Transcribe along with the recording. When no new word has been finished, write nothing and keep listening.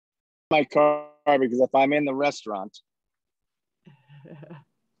my car because if I'm in the restaurant.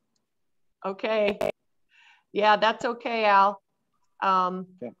 Okay. Yeah, that's okay, Al.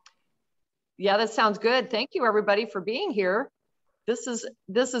 Okay. Yeah, that sounds good. Thank you, everybody, for being here. This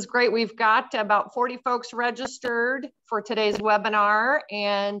is great. We've got about 40 folks registered for today's webinar.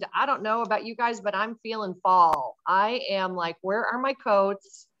 And I don't know about you guys, but I'm feeling fall. I am like, where are my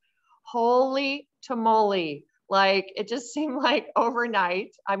coats? Holy tamale. Like, it just seemed like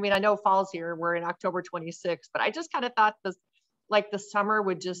overnight. I mean, I know fall's here. We're in October 26th, but I just kind of thought this, like the summer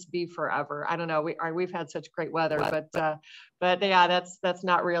would just be forever. I don't know. We've had such great weather, but yeah, that's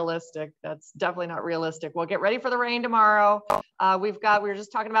not realistic. That's definitely not realistic. We'll get ready for the rain tomorrow. We were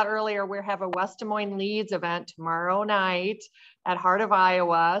just talking about earlier, we have a West Des Moines Leads event tomorrow night at Heart of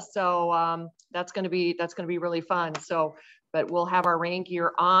Iowa. So that's going to be really fun. So, but we'll have our rain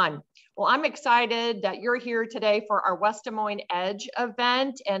gear on. Well, I'm excited that you're here today for our West Des Moines Edge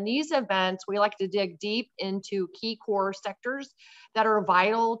event. And these events, we like to dig deep into key core sectors that are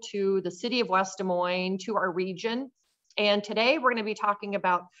vital to the city of West Des Moines, to our region. And today we're going to be talking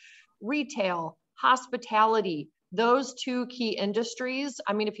about retail, hospitality, those two key industries.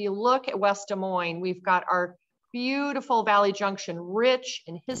 I mean, if you look at West Des Moines, we've got our beautiful Valley Junction, rich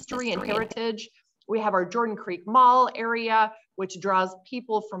in history and heritage. We have our Jordan Creek Mall area, which draws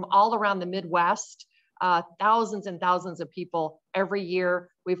people from all around the Midwest, thousands and thousands of people every year.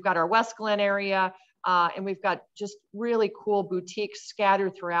 We've got our West Glen area, and we've got just really cool boutiques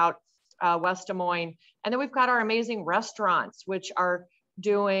scattered throughout West Des Moines. And then we've got our amazing restaurants, which are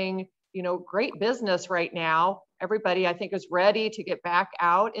doing, great business right now. Everybody, I think, is ready to get back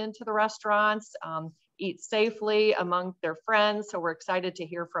out into the restaurants, eat safely among their friends. So we're excited to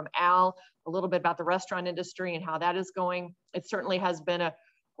hear from Al a little bit about the restaurant industry and how that is going. It certainly has been a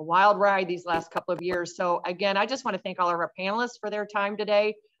wild ride these last couple of years. So again, I just want to thank all of our panelists for their time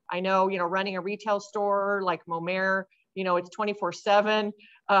today. I know, running a retail store like Momer, it's 24/7.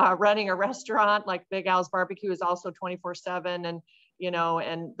 Running a restaurant like Big Al's Barbecue is also 24/7. And,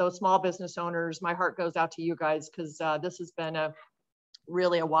 and those small business owners, my heart goes out to you guys, because this has been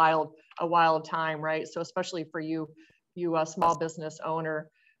really a wild time, right? So especially for you small business owner,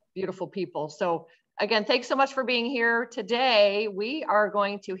 beautiful people. So again, thanks so much for being here. Today, we are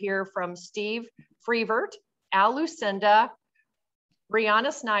going to hear from Steve Freevert, Al Lucinda,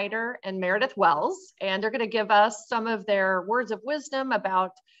 Brianna Snyder, and Meredith Wells, and they're going to give us some of their words of wisdom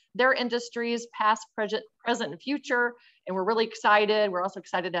about their industries, past, present, and future. And we're really excited. We're also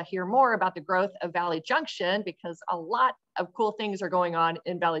excited to hear more about the growth of Valley Junction, because a lot of cool things are going on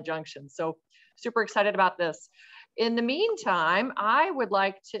in Valley Junction. So super excited about this. In the meantime, I would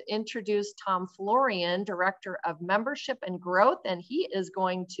like to introduce Tom Florian, Director of Membership and Growth, and he is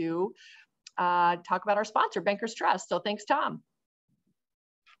going to talk about our sponsor, Bankers Trust. So thanks, Tom.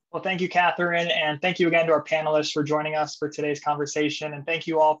 Well, thank you, Catherine, and thank you again to our panelists for joining us for today's conversation, and thank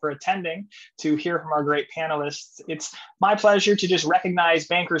you all for attending to hear from our great panelists. It's my pleasure to just recognize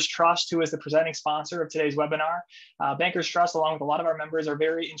Bankers Trust, who is the presenting sponsor of today's webinar. Bankers Trust, along with a lot of our members, are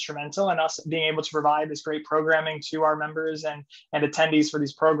very instrumental in us being able to provide this great programming to our members and attendees for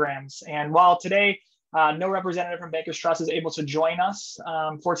these programs. And while today, no representative from Bankers Trust is able to join us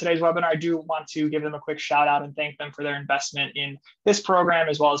for today's webinar, I do want to give them a quick shout out and thank them for their investment in this program,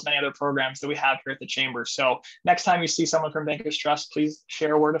 as well as many other programs that we have here at the Chamber. So next time you see someone from Bankers Trust, please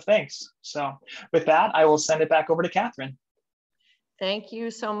share a word of thanks. So with that, I will send it back over to Catherine. Thank you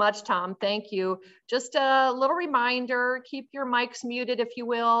so much, Tom. Thank you. Just a little reminder, keep your mics muted if you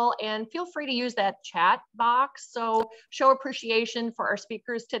will, and feel free to use that chat box. So show appreciation for our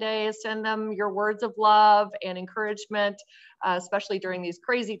speakers today. Send them your words of love and encouragement, especially during these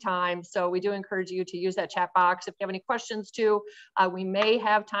crazy times. So we do encourage you to use that chat box. If you have any questions too, we may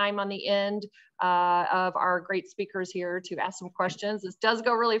have time on the end of our great speakers here to ask some questions. This does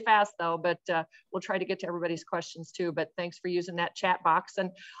go really fast though, but we'll try to get to everybody's questions too, but thanks for using that chat box. And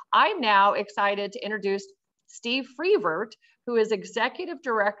I'm now excited to introduce Steve Freevert, who is Executive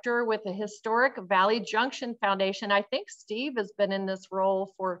Director with the Historic Valley Junction Foundation. I think Steve has been in this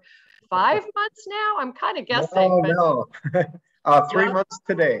role for 5 months now. I'm kind of guessing. No. 3 months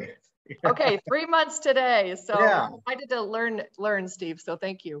today. Okay, 3 months today. So yeah. I'm excited to learn, Steve. So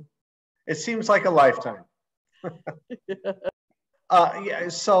thank you. It seems like a lifetime. Yeah.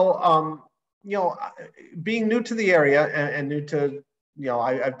 So, being new to the area and new to,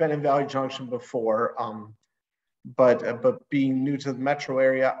 I've been in Valley Junction before, but being new to the metro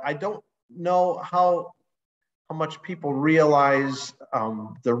area, I don't know how much people realize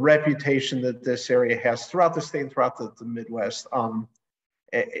the reputation that this area has throughout the state and throughout the Midwest.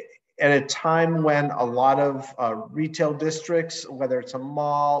 at a time when a lot of retail districts, whether it's a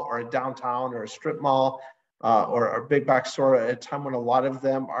mall or a downtown or a strip mall or a big box store, at a time when a lot of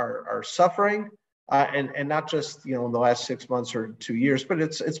them are suffering, and not just in the last 6 months or 2 years, but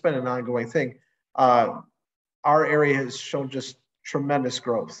it's been an ongoing thing. Our area has shown just tremendous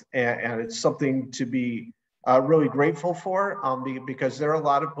growth, and it's something to be really grateful for, because there are a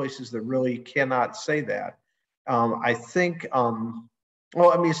lot of places that really cannot say that. I think, well,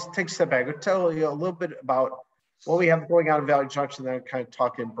 let me take a step back. I'll tell you a little bit about what we have going on in Valley Junction, then kind of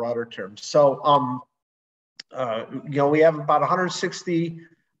talk in broader terms. So, we have about 160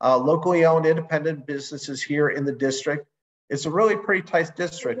 locally owned independent businesses here in the district. It's a really pretty tight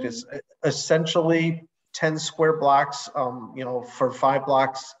district. It's essentially 10 square blocks, for 5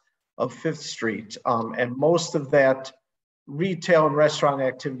 blocks of 5th Street. And most of that retail and restaurant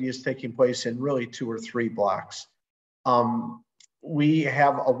activity is taking place in really 2 or 3 blocks. We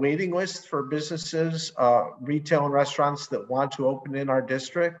have a waiting list for businesses, retail and restaurants that want to open in our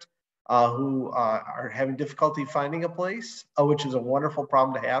district, who are having difficulty finding a place, which is a wonderful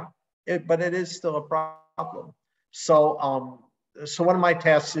problem to have, but it is still a problem. So, so one of my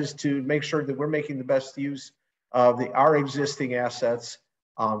tasks is to make sure that we're making the best use of our existing assets,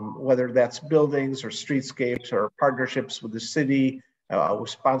 whether that's buildings or streetscapes or partnerships with the city, with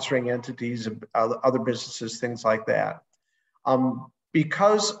sponsoring entities, other businesses, things like that.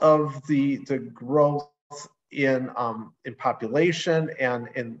 Because of the growth in population and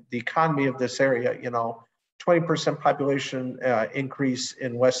in the economy of this area, 20% population increase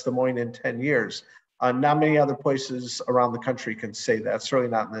in West Des Moines in 10 years. Not many other places around the country can say that, certainly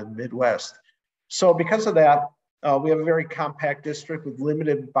not in the Midwest. So because of that, we have a very compact district with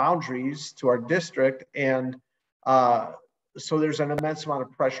limited boundaries to our district. And so there's an immense amount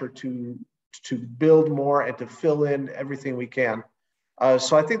of pressure to build more and to fill in everything we can.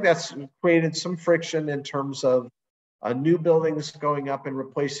 So I think that's created some friction in terms of new buildings going up and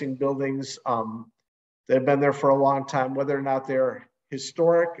replacing buildings that have been there for a long time, whether or not they're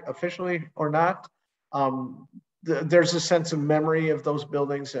historic officially or not. There's a sense of memory of those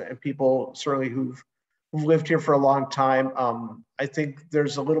buildings and people certainly who've lived here for a long time. I think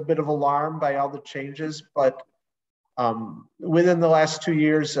there's a little bit of alarm by all the changes, but within the last 2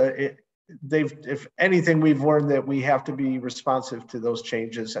 years, if anything, we've learned that we have to be responsive to those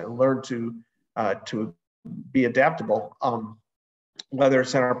changes and learn to be adaptable, whether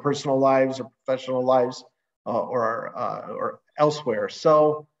it's in our personal lives or professional lives or elsewhere.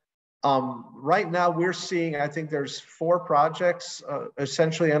 So right now we're seeing, I think there's 4 projects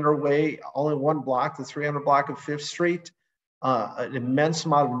essentially underway, all in 1 block, the 300 block of 5th Street, an immense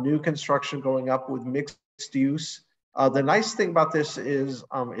amount of new construction going up with mixed use. The nice thing about this is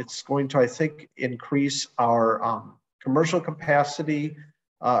it's going to, I think, increase our commercial capacity,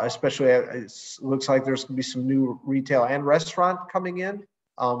 especially it looks like there's going to be some new retail and restaurant coming in,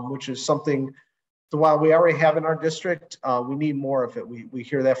 which is something that while we already have in our district, we need more of it. We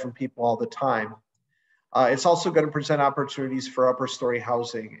hear that from people all the time. It's also going to present opportunities for upper story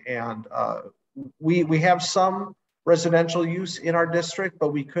housing. And we have some residential use in our district, but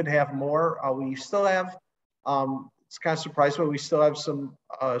we could have more. We still have, it's kind of surprising, but we still have some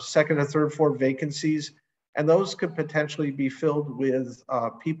 2nd and 3rd floor vacancies. And those could potentially be filled with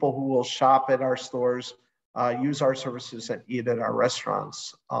people who will shop at our stores, use our services, and eat at our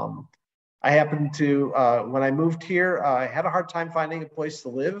restaurants. I happened to, when I moved here, I had a hard time finding a place to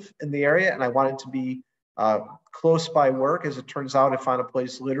live in the area, and I wanted to be close by work. As it turns out, I found a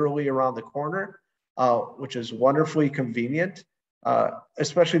place literally around the corner, which is wonderfully convenient.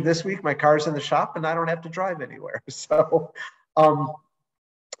 Especially this week, my car's in the shop and I don't have to drive anywhere. So, I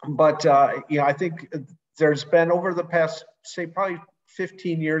think there's been over the past, say, probably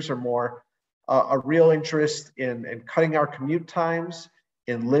 15 years or more, a real interest in cutting our commute times,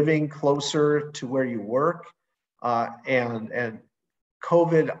 in living closer to where you work, and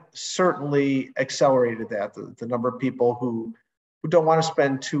COVID certainly accelerated that. The number of people who don't want to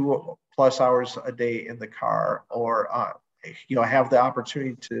spend 2+ hours a day in the car, or have the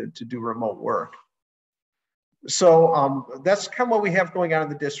opportunity to do remote work. So that's kind of what we have going on in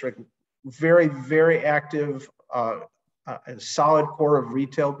the district. Very, very active, a solid core of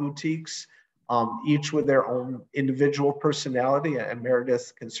retail boutiques, each with their own individual personality, and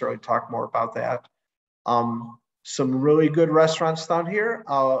Meredith can certainly talk more about that. Some really good restaurants down here,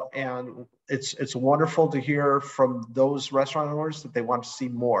 and it's wonderful to hear from those restaurant owners that they want to see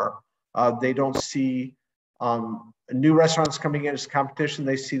more. They don't see new restaurants coming in as competition.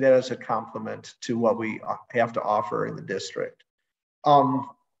 They see that as a complement to what we have to offer in the district.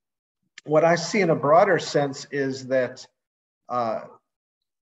 What I see in a broader sense is that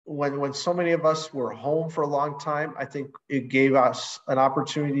when so many of us were home for a long time, I think it gave us an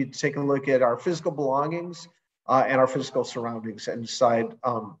opportunity to take a look at our physical belongings and our physical surroundings and decide,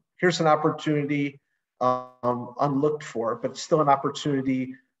 here's an opportunity unlooked for, but still an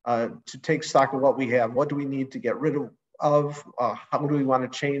opportunity to take stock of what we have. What do we need to get rid of? How do we want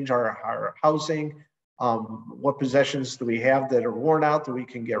to change our housing? What possessions do we have that are worn out that we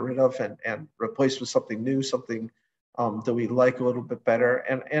can get rid of and replace with something new, something that we like a little bit better?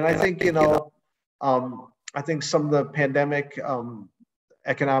 And I think, I think some of the pandemic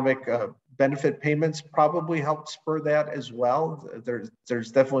economic benefit payments probably helped spur that as well.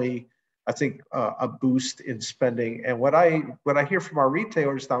 There's definitely, I think, a boost in spending. And what I hear from our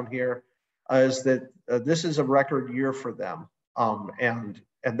retailers down here is that this is a record year for them, and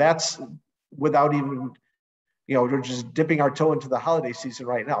that's without even, we're just dipping our toe into the holiday season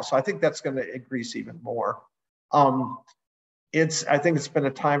right now. So I think that's going to increase even more. I think it's been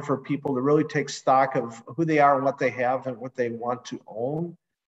a time for people to really take stock of who they are and what they have and what they want to own.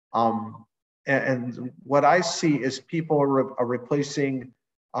 And what I see is people are replacing,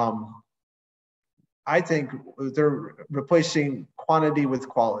 I think they're replacing quantity with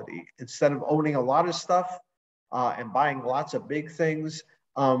quality. Instead of owning a lot of stuff and buying lots of big things,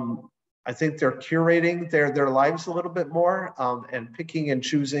 I think they're curating their lives a little bit more and picking and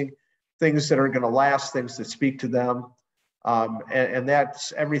choosing things that are going to last, things that speak to them. And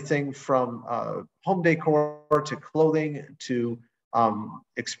that's everything from home decor to clothing to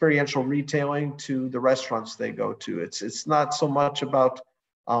experiential retailing to the restaurants they go to. It's not so much about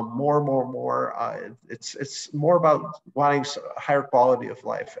more. It's more about wanting a higher quality of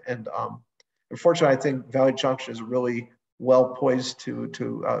life. And unfortunately, I think Valley Junction is really well poised to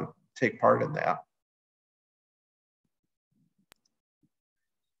take part in that.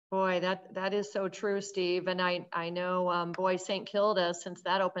 Boy, that is so true, Steve. And I know, boy, St. Kilda, since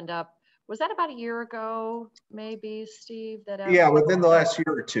that opened up, was that about a year ago, maybe, Steve? Yeah, within the last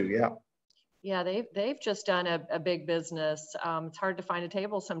year or two, yeah. Yeah, they've just done a big business. It's hard to find a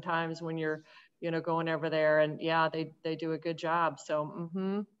table sometimes when you're, going over there. And yeah, they do a good job. So,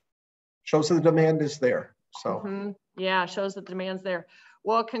 shows that the demand is there. So yeah, shows that the demand's there.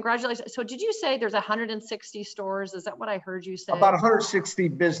 Well, congratulations. So did you say there's 160 stores? Is that what I heard you say? About 160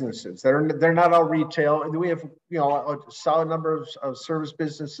 businesses. They're not all retail. We have, a solid number of service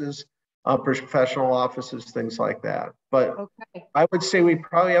businesses, professional offices, things like that. But okay. I would say we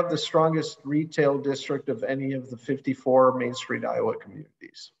probably have the strongest retail district of any of the 54 Main Street, Iowa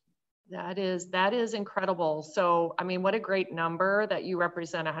communities. That is incredible. So, I mean, what a great number that you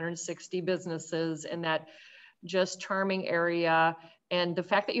represent 160 businesses in that just charming area. And the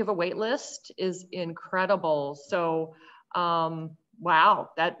fact that you have a wait list is incredible. So, wow,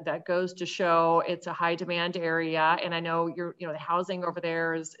 that goes to show it's a high demand area. And I know the housing over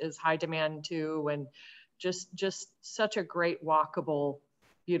there is high demand too. And just such a great walkable,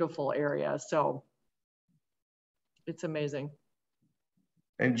 beautiful area. So it's amazing.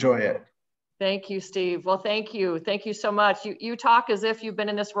 Enjoy it. Thank you, Steve. Well, thank you. Thank you so much. You talk as if you've been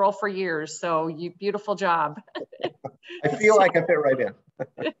in this role for years. So beautiful job. I feel like I fit right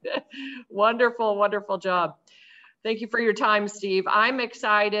in. Wonderful, wonderful job. Thank you for your time, Steve. I'm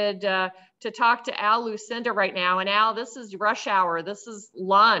excited to talk to Al Lucinda right now. And Al, this is rush hour. This is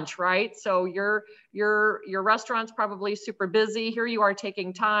lunch, right? So your restaurant's probably super busy. Here you are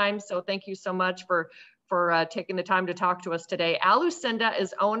taking time. So thank you so much for taking the time to talk to us today. Al Lucinda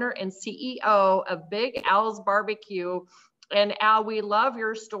is owner and CEO of Big Al's Barbecue. And Al, we love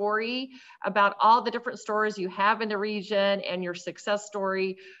your story about all the different stores you have in the region and your success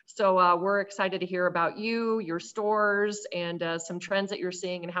story. So we're excited to hear about you, your stores, and some trends that you're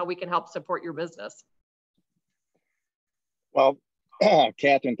seeing and how we can help support your business. Well,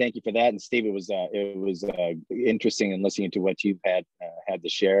 Catherine, thank you for that. And Steve, it was interesting in listening to what you've had to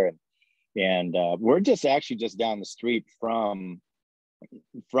share. And we're just down the street from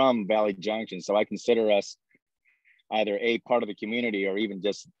Valley Junction. So I consider us either a part of the community or even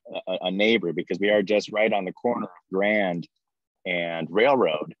just a neighbor, because we are just right on the corner of Grand and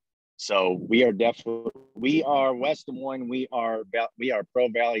Railroad. So we are West Des Moines. We are pro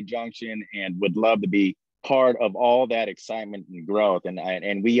Valley Junction and would love to be part of all that excitement and growth.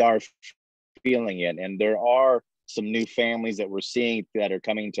 And we are feeling it. And there are some new families that we're seeing that are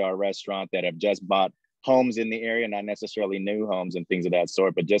coming to our restaurant that have just bought homes in the area, not necessarily new homes and things of that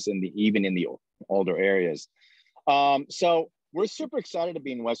sort, but just even in the older areas. So we're super excited to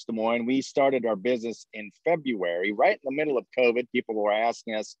be in West Des Moines. We started our business in February, right in the middle of COVID. People were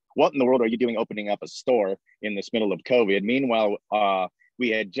asking us, what in the world are you doing opening up a store in this middle of COVID? Meanwhile, we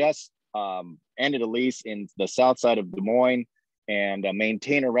had just ended a lease in the south side of Des Moines and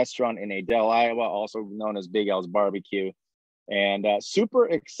maintain a restaurant in Adel, Iowa, also known as Big Al's Barbecue. And super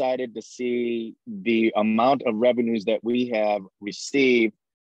excited to see the amount of revenues that we have received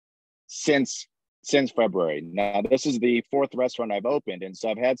since February. Now, this is the 4th restaurant I've opened, and so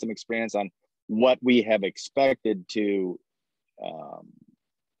I've had some experience on what we have expected to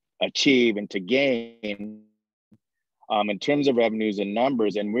achieve and to gain in terms of revenues and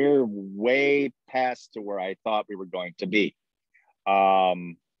numbers, and we're way past to where I thought we were going to be.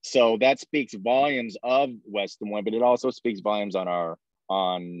 So that speaks volumes of West Des Moines, but it also speaks volumes on our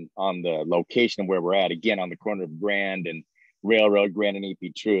on the location where we're at. Again, on the corner of Grand and Railroad, Grand and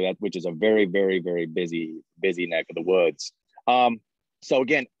EP True, which is a very, very, very busy neck of the woods. So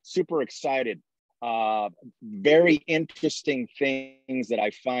again, super excited. Very interesting things that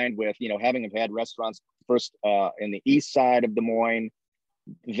I find with, having had restaurants first in the east side of Des Moines,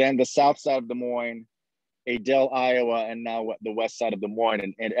 then the south side of Des Moines, Adel, Iowa, and now the west side of Des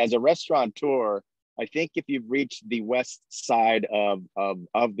Moines. And as a restaurateur, I think if you've reached the west side of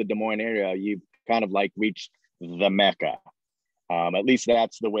the Des Moines area, you've kind of like reached the Mecca. At least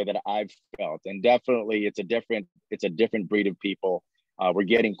that's the way that I've felt. And definitely it's a different breed of people. We're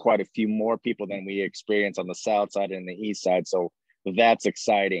getting quite a few more people than we experience on the south side and the east side. So that's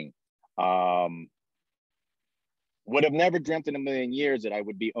exciting. Would have never dreamt in a million years that I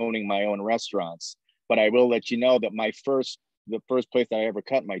would be owning my own restaurants. But I will let you know that the first place that I ever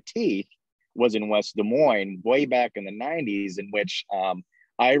cut my teeth was in West Des Moines, way back in the 90s, in which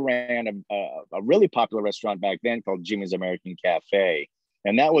I ran a really popular restaurant back then called Jimmy's American Cafe.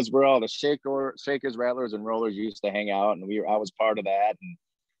 And that was where all the shakers, rattlers, and rollers used to hang out. And I was part of that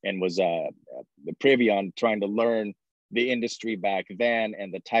and was privy on trying to learn the industry back then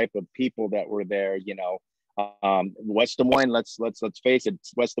and the type of people that were there, West Des Moines, let's face it,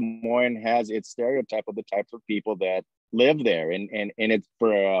 West Des Moines has its stereotype of the types of people that live there. And it's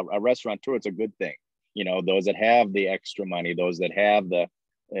for a restaurateur, it's a good thing. Those that have the extra money, those that have the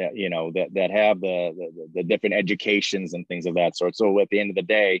that have the different educations and things of that sort. So at the end of the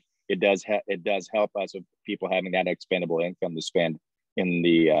day, it does help us with people having that expendable income to spend in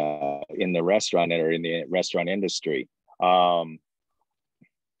the restaurant or in the restaurant industry.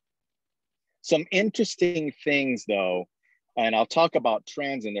 Some interesting things though, and I'll talk about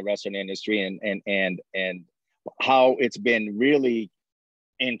trends in the restaurant industry and how it's been really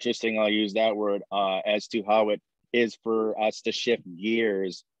interesting, I'll use that word, as to how it is for us to shift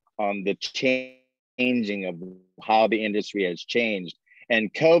gears on the changing of how the industry has changed.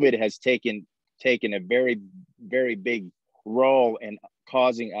 And COVID has taken a very, very big role in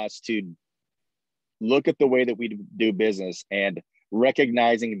causing us to look at the way that we do business and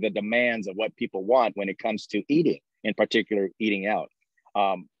recognizing the demands of what people want when it comes to eating, in particular, eating out.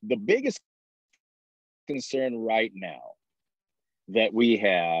 The biggest concern right now that we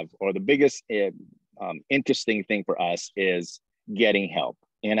have, or the biggest interesting thing for us, is getting help.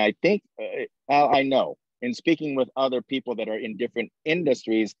 And I think, I know, in speaking with other people that are in different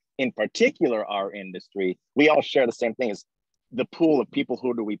industries, in particular our industry, we all share the same thing: is the pool of people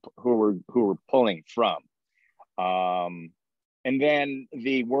who we're pulling from. And then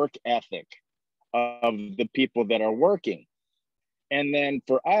the work ethic of the people that are working. And then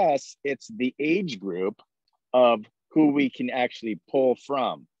for us, it's the age group of who we can actually pull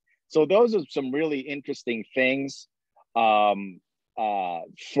from. So those are some really interesting things. For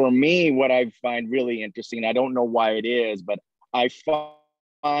me, what I find really interesting, I don't know why it is, but I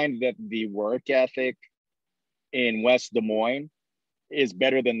find that the work ethic in West Des Moines is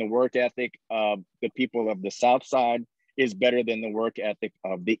better than the work ethic of the people of the South Side, is better than the work ethic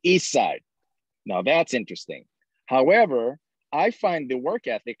of the East Side. Now that's interesting. However, I find the work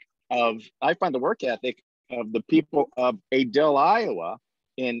ethic of the people of Adel, Iowa,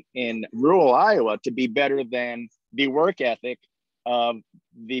 in rural Iowa, to be better than the work ethic of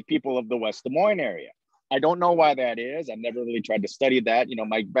the people of the West Des Moines area. I don't know why that is. I've never really tried to study that.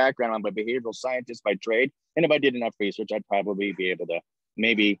 My background, I'm a behavioral scientist by trade. And if I did enough research, I'd probably be able to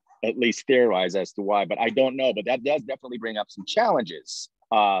maybe at least theorize as to why, but I don't know. But that does definitely bring up some challenges.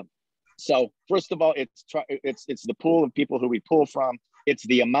 So first of all, it's the pool of people who we pull from. It's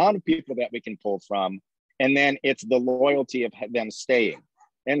the amount of people that we can pull from. And then it's the loyalty of them staying.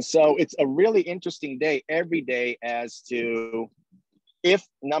 And so it's a really interesting day every day as to if,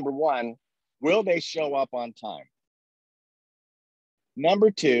 number one, will they show up on time?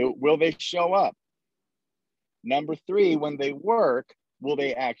 Number two, will they show up? Number three, when they work, will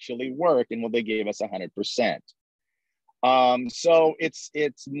they actually work, and will they give us 100%? So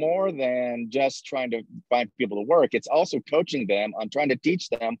it's more than just trying to find people to work. It's also coaching them on trying to teach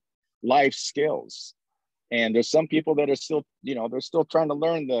them life skills. And there's some people that are still, they're still trying to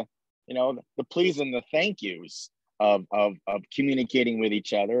learn the please and the thank yous of communicating with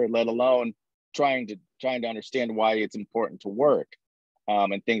each other, let alone trying to understand why it's important to work,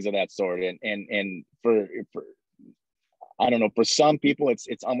 and things of that sort. And for I don't know, for some people,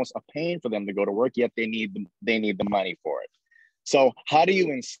 it's almost a pain for them to go to work, yet they need the money for it. So how do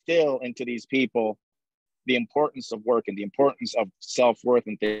you instill into these people the importance of work and the importance of self-worth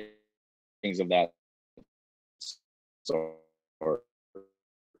and things of that sort?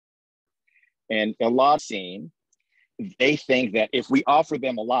 And a lot of scene, they think that if we offer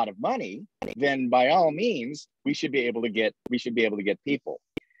them a lot of money, then by all means, we should be able to get people.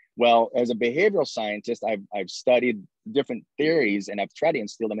 Well, as a behavioral scientist, I've studied different theories and I've tried to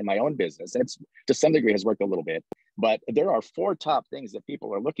instill them in my own business. And it's, to some degree, has worked a little bit. But there are 4 top things that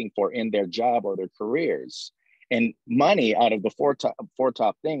people are looking for in their job or their careers. And money, out of the four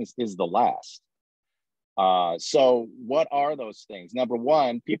top things, is the last. So what are those things? Number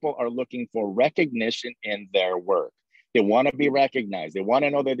one, people are looking for recognition in their work. They want to be recognized. They want to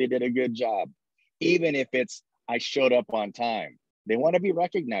know that they did a good job, even if it's, I showed up on time. They want to be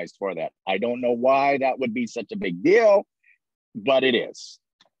recognized for that. I don't know why that would be such a big deal, but it is.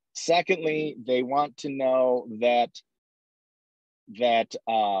 Secondly, they want to know that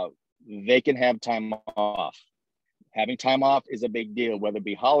they can have time off. Having time off is a big deal, whether it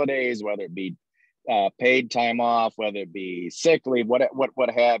be holidays, whether it be paid time off, whether it be sick leave, what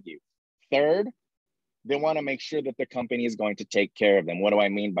have you. Third, they want to make sure that the company is going to take care of them. What do I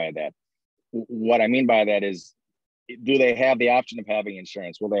mean by that? What I mean by that is, do they have the option of having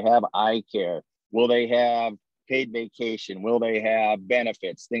insurance? Will they have eye care? Will they have paid vacation? Will they have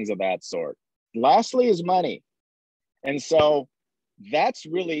benefits? Things of that sort. Lastly is money. And so that's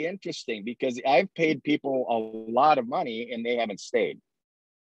really interesting, because I've paid people a lot of money and they haven't stayed,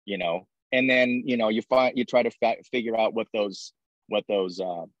 and then, you try to figure out what those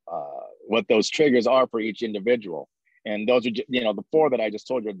triggers are for each individual. And those are, the 4 that I just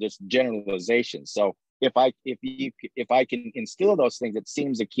told you are just generalizations. So if I can instill those things, it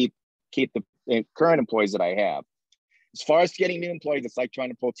seems to keep the current employees that I have. As far as getting new employees, it's like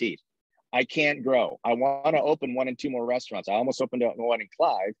trying to pull teeth. I can't grow. I want to open 1 and 2 more restaurants. I almost opened up 1 in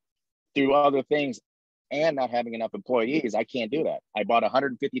Clive through other things, and not having enough employees. I can't do that. I bought a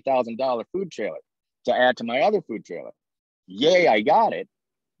 $150,000 food trailer to add to my other food trailer. Yay, I got it,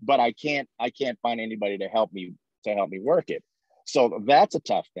 but I can't find anybody to help me work it. So that's a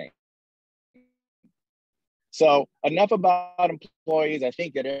tough thing. So enough about employees. I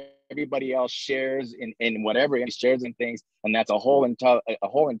think that everybody else shares in whatever shares in things, and that's a whole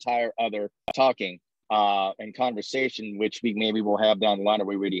entire other talking and conversation, which we maybe will have down the line, or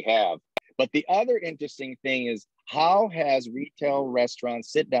we already have. But the other interesting thing is, how has retail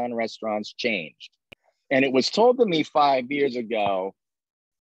restaurants, sit-down restaurants, changed? And it was told to me 5 years ago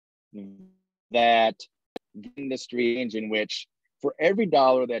that the industry in which, for every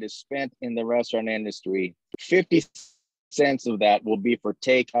dollar that is spent in the restaurant industry, 50 cents of that will be for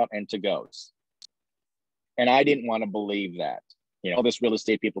takeout and to-goes. And I didn't want to believe that. All this real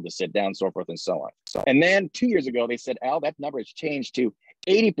estate people to sit down, so forth and so on. And then 2 years ago, they said, Al, that number has changed to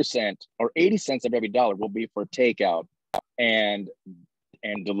 80% or 80 cents of every dollar will be for takeout and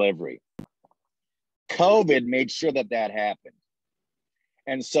delivery. COVID made sure that happened.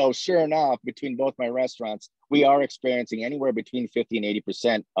 And so sure enough, between both my restaurants, we are experiencing anywhere between 50 and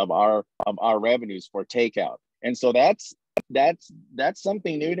 80% of our revenues for takeout. And so that's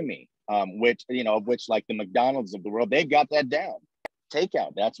something new to me, which like the McDonald's of the world, they've got that down.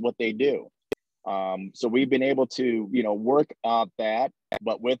 Takeout, that's what they do. So we've been able to, work out that,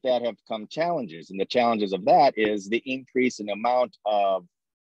 but with that have come challenges. And the challenges of that is the increase in amount of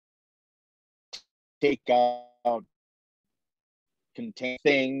takeout, contain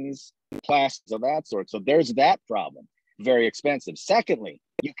things, plastics of that sort. So there's that problem. Very expensive. Secondly,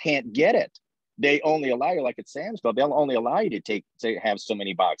 you can't get it. They only allow you, like at Sam's Club, they'll only allow you to have so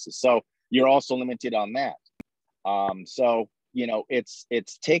many boxes. So you're also limited on that. So it's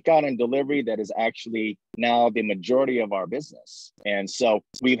takeout and delivery that is actually now the majority of our business. And so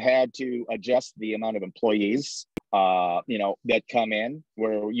we've had to adjust the amount of employees, that come in,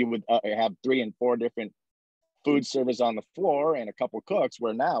 where you would have 3 and 4 different food service on the floor and a couple cooks,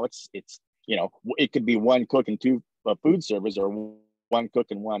 where now it's it could be 1 cook and 2 food servers, or 1 cook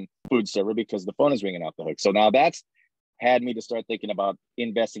and 1 food server, because the phone is ringing off the hook. So now that's had me to start thinking about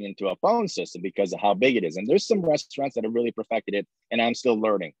investing into a phone system because of how big it is. And there's some restaurants that have really perfected it, and I'm still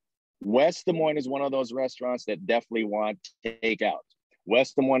learning. West Des Moines is one of those restaurants that definitely want takeout.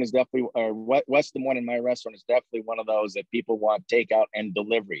 West Des Moines in my restaurant is definitely one of those that people want takeout and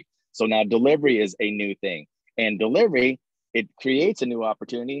delivery. So now delivery is a new thing. And delivery, it creates a new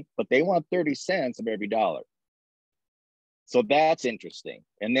opportunity, but they want 30 cents of every dollar. So that's interesting.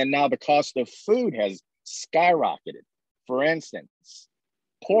 And then now the cost of food has skyrocketed. For instance,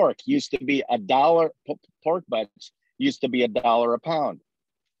 pork used to be $1, pork butts used to be $1 a pound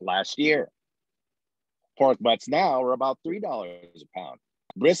last year. Pork butts now are about $3 a pound.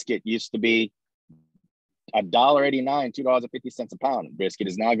 Brisket used to be $1.89, $2.50 a pound. Brisket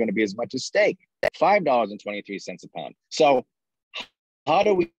is now going to be as much as steak, $5.23 a pound. So how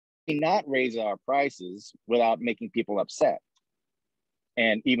do we not raise our prices without making people upset?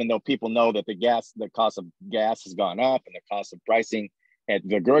 And even though people know that the cost of gas has gone up and the cost of pricing at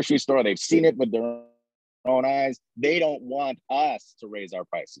the grocery store, they've seen it with their own eyes, they don't want us to raise our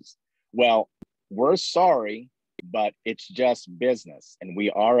prices. Well, we're sorry, but it's just business, and we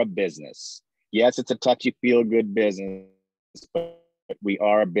are a business. Yes, it's a touchy, feel-good business, but we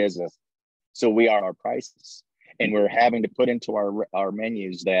are a business. So we are our prices. And we're having to put into our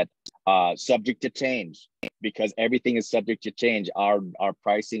menus that subject to change, because everything is subject to change. Our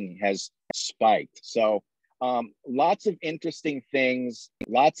pricing has spiked. So lots of interesting things,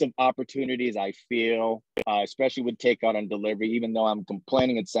 lots of opportunities, I feel, especially with takeout and delivery. Even though I'm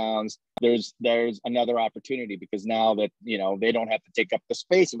complaining, it sounds, there's another opportunity, because now that, they don't have to take up the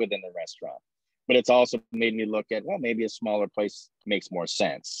space within the restaurant. But it's also made me look at, well, maybe a smaller place makes more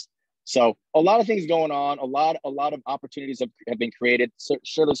sense. So a lot of things going on, a lot of opportunities have been created. So,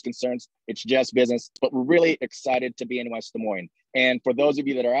 sure, there's concerns. It's just business, but we're really excited to be in West Des Moines. And for those of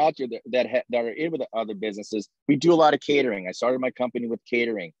you that are out there that are in with other businesses, we do a lot of catering. I started my company with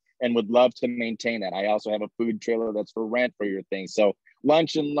catering and would love to maintain that. I also have a food trailer that's for rent for your things. So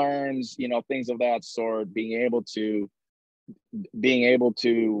lunch and learns, things of that sort, being able to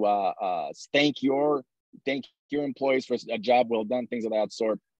thank your employees for a job well done, things of that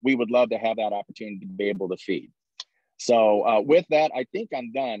sort. We would love to have that opportunity to be able to feed. So with that, I think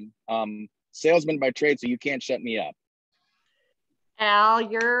I'm done. Salesman by trade, so you can't shut me up. Al,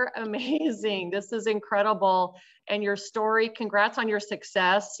 you're amazing. This is incredible. And your story, congrats on your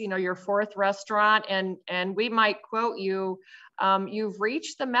success, your 4th restaurant. And we might quote you, you've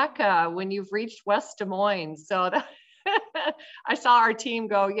reached the Mecca when you've reached West Des Moines. So that, I saw our team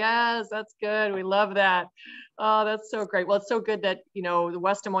go, yes, that's good. We love that. Oh, that's so great. Well, it's so good that, the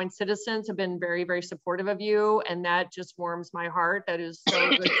West Des Moines citizens have been very, very supportive of you. And that just warms my heart. That is so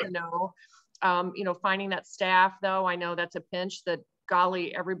good to know. Finding that staff, though, I know that's a pinch that,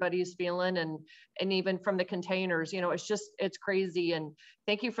 golly, everybody's feeling, and even from the containers, it's crazy. And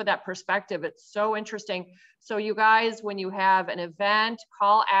thank you for that perspective. It's so interesting. So you guys, when you have an event,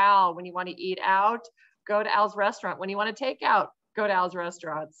 call Al. When you want to eat out, go to Al's restaurant. When you want to take out, go to Al's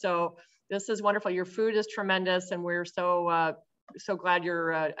restaurant. So this is wonderful. Your food is tremendous, and we're so glad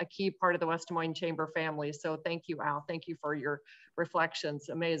you're a key part of the West Des Moines Chamber family. So thank you, Al. Thank you for your reflections.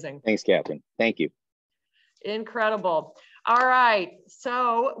 Amazing. Thanks, Catherine. Thank you. Incredible. All right.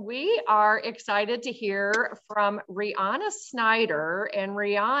 So we are excited to hear from Rihanna Snyder, and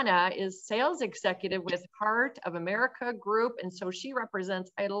Rihanna is sales executive with Heart of America Group. And so she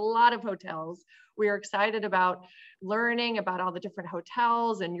represents a lot of hotels. We are excited about learning about all the different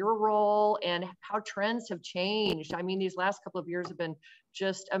hotels and your role and how trends have changed. I mean, these last couple of years have been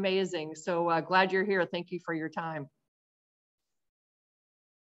just amazing. So glad you're here. Thank you for your time.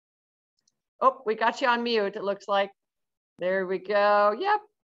 Oh, we got you on mute, it looks like. There we go. Yep.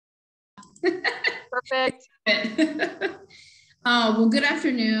 Perfect. Well, good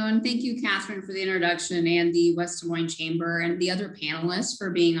afternoon. Thank you, Catherine, for the introduction, and the West Des Moines Chamber and the other panelists for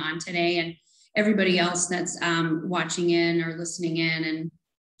being on today, and everybody else that's watching in or listening in.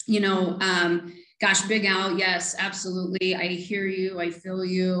 And, gosh, Big Al, yes, absolutely. I hear you. I feel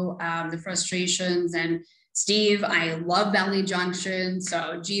you, the frustrations. And Steve, I love Valley Junction,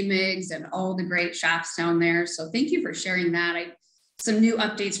 so G-Migs and all the great shops down there. So thank you for sharing that. Some new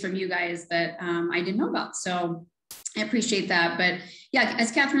updates from you guys that I didn't know about. So I appreciate that. But yeah,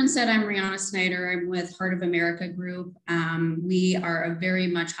 as Catherine said, I'm Rihanna Snyder. I'm with Heart of America Group. We are a very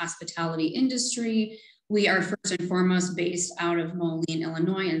much hospitality industry. We are first and foremost based out of Moline,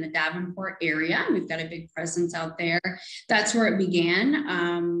 Illinois, in the Davenport area. We've got a big presence out there. That's where it began,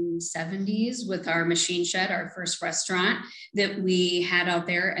 70s, with our Machine Shed, our first restaurant that we had out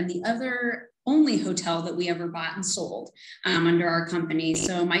there, and the only hotel that we ever bought and sold under our company.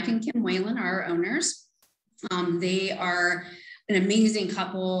 So Mike and Kim Whalen are our owners. They are an amazing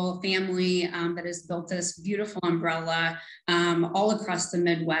family that has built this beautiful umbrella all across the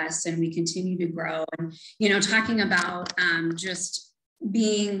Midwest, and we continue to grow. And, talking about just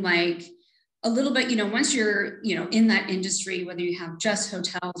being like a little bit, once you're, in that industry, whether you have just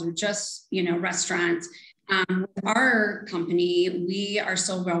hotels or just, restaurants, with our company, we are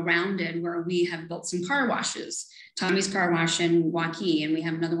so well-rounded where we have built some car washes, Tommy's Car Wash in Waukee, and we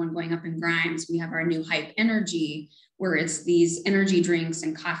have another one going up in Grimes. We have our new Hype Energy, where it's these energy drinks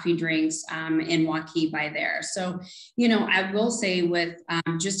and coffee drinks in Waukee by there. So, I will say with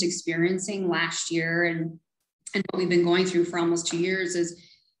just experiencing last year and what we've been going through for almost 2 years is,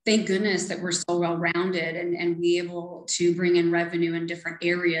 thank goodness that we're so well-rounded and be able to bring in revenue in different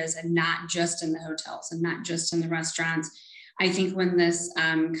areas and not just in the hotels and not just in the restaurants. I think when this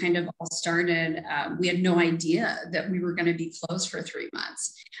kind of all started, we had no idea that we were going to be closed for 3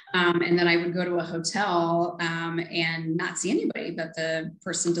 months. And then I would go to a hotel and not see anybody but the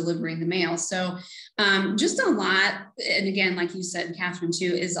person delivering the mail. So just a lot. And again, like you said, Catherine,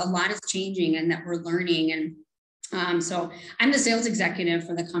 too, is a lot is changing and that we're learning. And so I'm the sales executive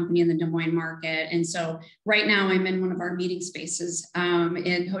for the company in the Des Moines market. And so right now I'm in one of our meeting spaces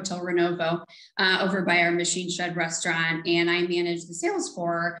in Hotel Renovo over by our Machine Shed restaurant. And I manage the sales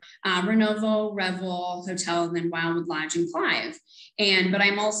for Renovo, Revel, Hotel, and then Wildwood Lodge and Clive. But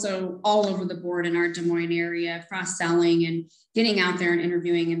I'm also all over the board in our Des Moines area, cross-selling and getting out there and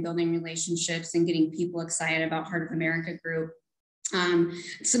interviewing and building relationships and getting people excited about Heart of America Group.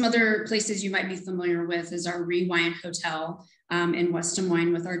 Some other places you might be familiar with is our Rewind Hotel in West Des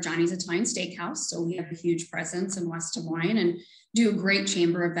Moines with our Johnny's Italian Steakhouse. So we have a huge presence in West Des Moines and do great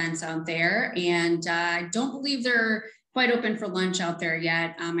chamber events out there. And I don't believe they're quite open for lunch out there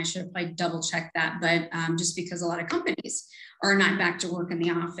yet. I should have probably double checked that, but just because a lot of companies are not back to work in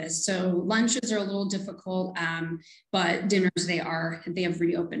the office. So lunches are a little difficult, but dinners, they have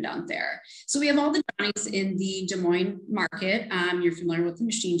reopened out there. So we have all the Johnnies in the Des Moines market. You're familiar with the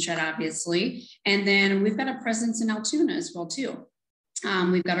Machine Shed, obviously. And then we've got a presence in Altoona as well, too.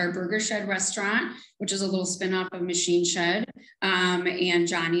 We've got our Burger Shed restaurant, which is a little spin-off of Machine Shed and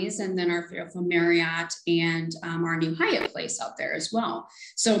Johnny's, and then our Fairfield Marriott and our new Hyatt place out there as well.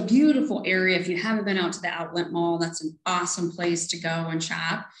 So beautiful area. If you haven't been out to the Outlet Mall, that's an awesome place to go and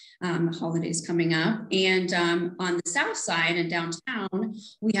shop. The holidays coming up. And on the south side and downtown,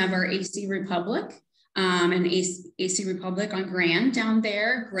 we have our AC Republic. And AC Republic on Grand down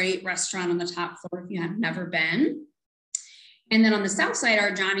there. Great restaurant on the top floor if you have never been. And then on the south side,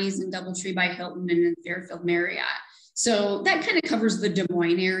 our Johnny's and Doubletree by Hilton and then Fairfield Marriott. So that kind of covers the Des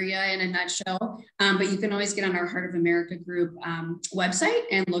Moines area in a nutshell. But you can always get on our Heart of America Group website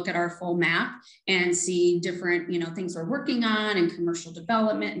and look at our full map and see different, things we're working on and commercial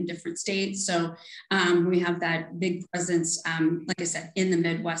development in different states. So we have that big presence, like I said, in the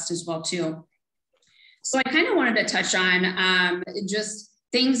Midwest as well, too. So I kind of wanted to touch on just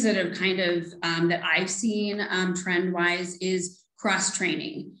things that have kind of, that I've seen trend-wise is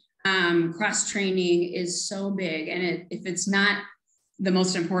cross-training. Cross-training is so big, and if it's not the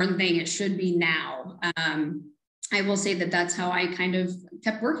most important thing, it should be now. I will say that that's how I kind of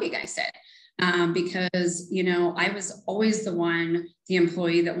kept working, I said, because, I was always the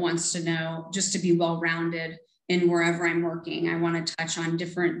employee that wants to know, just to be well-rounded in wherever I'm working. I want to touch on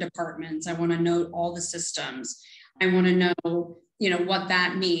different departments. I want to know all the systems. I want to know, what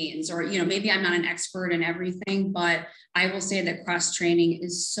that means, or, maybe I'm not an expert in everything, but I will say that cross-training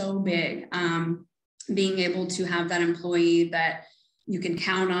is so big. Being able to have that employee that you can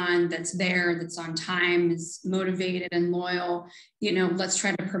count on, that's there, that's on time, is motivated and loyal, let's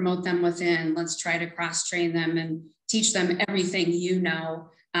try to promote them within, let's try to cross-train them and teach them everything,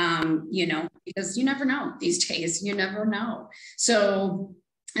 because you never know these days, you never know. So,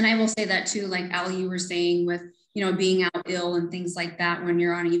 and I will say that too, like Ali, you were saying with, being out ill and things like that, when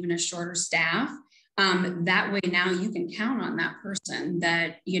you're on even a shorter staff, that way now you can count on that person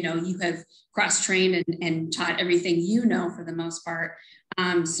that, you have cross-trained and taught everything, for the most part.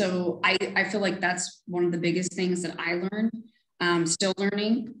 So I feel like that's one of the biggest things that I learned, still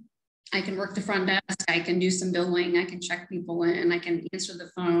learning. I can work the front desk, I can do some billing, I can check people in, I can answer the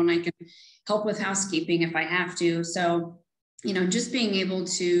phone, I can help with housekeeping if I have to. So, just being able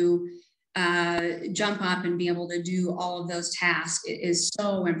to jump up and be able to do all of those tasks is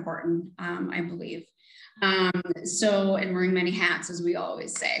so important, I believe. And wearing many hats, as we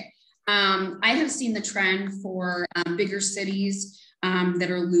always say. I have seen the trend for bigger cities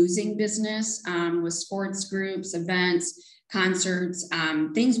that are losing business with sports groups, events, concerts,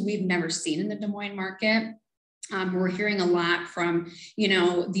 things we've never seen in the Des Moines market. We're hearing a lot from, you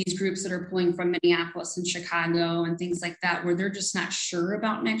know, these groups that are pulling from Minneapolis and Chicago and things like that, where they're just not sure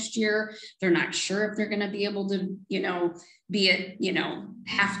about next year. They're not sure if they're going to be able to, you know, be at, you know,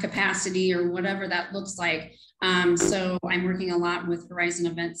 half capacity or whatever that looks like. So I'm working a lot with Horizon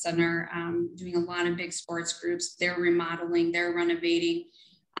Event Center, doing a lot of big sports groups. They're remodeling, they're renovating.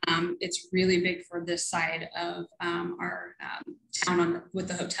 It's really big for this side of our town with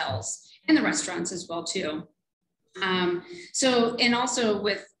the hotels and the restaurants as well too. So, and also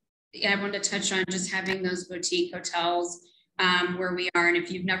with, I wanted to touch on just having those boutique hotels where we are. And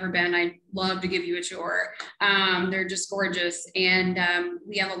if you've never been, I'd love to give you a tour. They're just gorgeous. And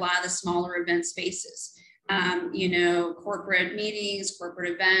we have a lot of the smaller event spaces, you know, corporate meetings,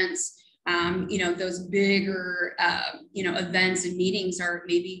 corporate events, you know, those bigger, you know, events and meetings are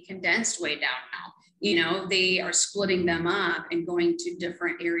maybe condensed way down now. You know, they are splitting them up and going to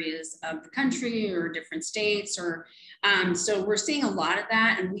different areas of the country or different states, or so we're seeing a lot of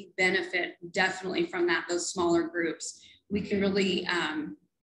that, and we benefit definitely from that, those smaller groups. We can really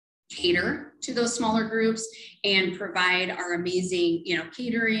cater to those smaller groups and provide our amazing, you know,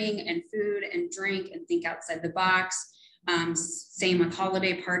 catering and food and drink and think outside the box. Same with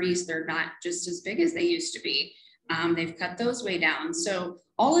holiday parties. They're not just as big as they used to be. They've cut those way down. So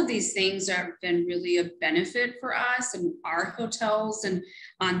all of these things have been really a benefit for us and our hotels and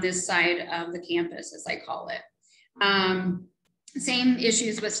on this side of the campus, as I call it. Same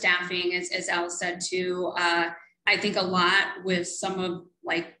issues with staffing, as Al said too. I think a lot with some of,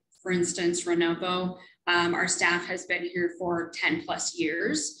 like, for instance, Renovo, our staff has been here for 10 plus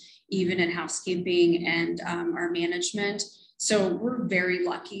years, even in housekeeping and our management. So we're very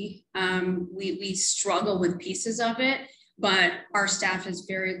lucky. We struggle with pieces of it, but our staff is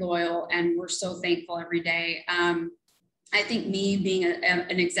very loyal and we're so thankful every day. I think me being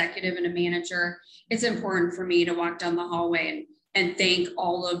an executive and a manager, it's important for me to walk down the hallway and thank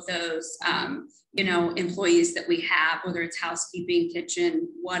all of those, you know, employees that we have, whether it's housekeeping, kitchen,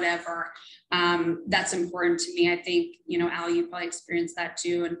 whatever. That's important to me. I think, you know, Al, you probably experienced that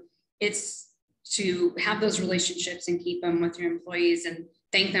too. And it's to have those relationships and keep them with your employees and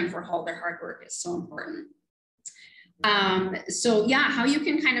thank them for all their hard work is so important. So yeah, how you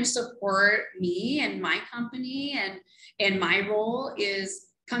can kind of support me and my company and my role is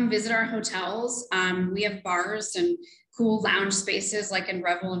come visit our hotels. We have bars and cool lounge spaces like in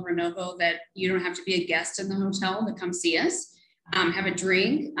Revel and Renovo that you don't have to be a guest in the hotel to come see us. Have a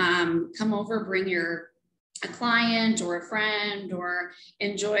drink, come over, bring a client or a friend, or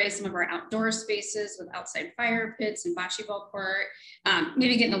enjoy some of our outdoor spaces with outside fire pits and bocce ball court.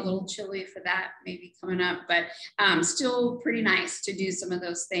 Maybe getting a little chilly for that, maybe coming up, but still pretty nice to do some of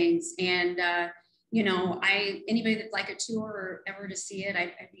those things. And you know, anybody that'd like a tour or ever to see it,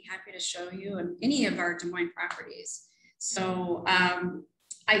 I'd be happy to show you and any of our Des Moines properties. So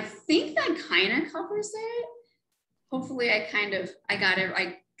I think that kind of covers it. Hopefully I got it.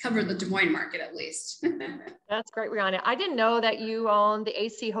 I covered the Des Moines market at least. That's great, Rihanna. I didn't know that you own the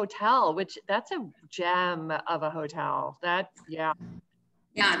AC Hotel, which that's a gem of a hotel. Yeah,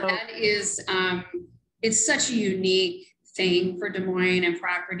 so, that is, it's such a unique thing for Des Moines and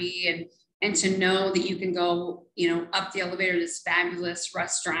property, and to know that you can go, you know, up the elevator to this fabulous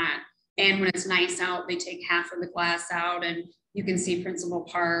restaurant, and when it's nice out, they take half of the glass out and you can see Principal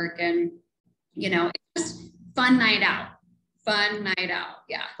Park, and, you know, it's just fun night out. Fun night out.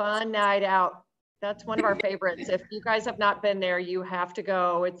 Yeah. Fun night out. That's one of our favorites. If you guys have not been there, you have to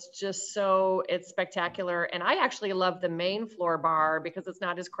go. It's just it's spectacular. And I actually love the main floor bar because it's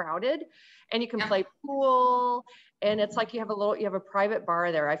not as crowded and you can play pool. And it's like you have a private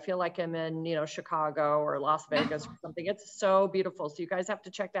bar there. I feel like I'm in, you know, Chicago or Las Vegas or something. It's so beautiful. So you guys have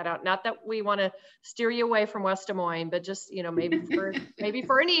to check that out. Not that we want to steer you away from West Des Moines, but just, you know, maybe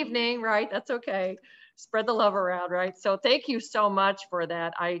for an evening, right? That's okay. Spread the love around, right? So thank you so much for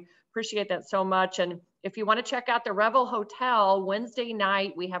that. I appreciate that so much. And if you want to check out the Revel Hotel, Wednesday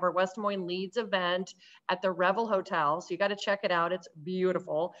night, we have our West Des Moines Leads event at the Revel Hotel. So you got to check it out. It's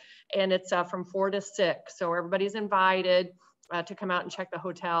beautiful. And it's from 4 to 6. So everybody's invited to come out and check the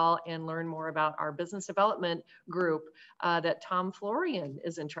hotel and learn more about our business development group that Tom Florian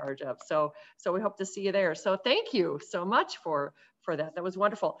is in charge of. So we hope to see you there. So thank you so much for that. That was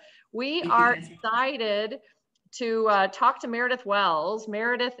wonderful. We are excited to talk to Meredith Wells.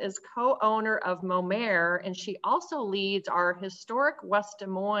 Meredith is co-owner of Momare, and she also leads our Historic West Des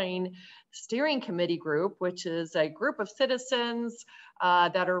Moines Steering Committee group, which is a group of citizens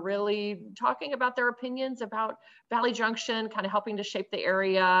that are really talking about their opinions about Valley Junction, kind of helping to shape the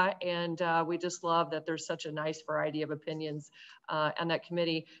area. And we just love that there's such a nice variety of opinions on that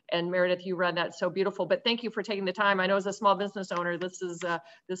committee. And Meredith, you run that so beautiful, but thank you for taking the time. I know as a small business owner,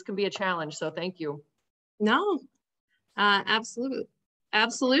 this can be a challenge, so thank you. No, absolutely.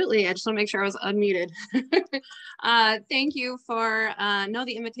 Absolutely. I just want to make sure I was unmuted. Thank you for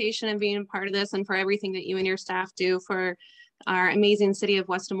the invitation and being a part of this, and for everything that you and your staff do for our amazing city of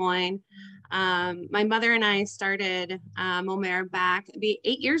West Des Moines. My mother and I started Momare back 8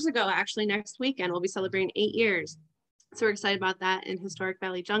 years ago, actually. Next weekend, we'll be celebrating 8 years. So we're excited about that in historic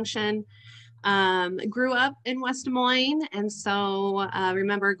Valley Junction. Grew up in West Des Moines, and so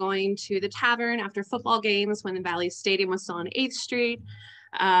remember going to the tavern after football games when the Valley Stadium was still on 8th Street.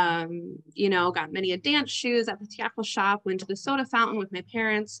 Got many a dance shoes at the tackle shop, went to the soda fountain with my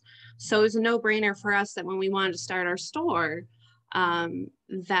parents. So it was a no-brainer for us that when we wanted to start our store,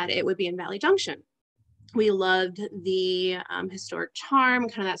 that it would be in Valley Junction. We loved the historic charm,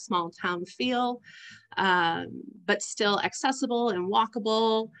 kind of that small town feel, but still accessible and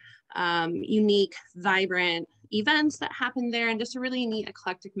walkable. Unique, vibrant events that happened there, and just a really neat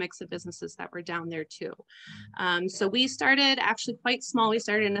eclectic mix of businesses that were down there too. So we started actually quite small. We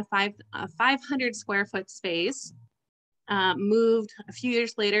started in a 500 square foot space, moved a few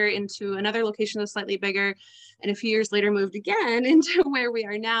years later into another location that's slightly bigger, and a few years later moved again into where we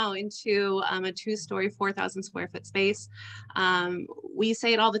are now, into a 2-story, 4,000 square foot space. We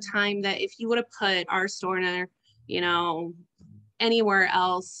say it all the time that if you would have put our store in anywhere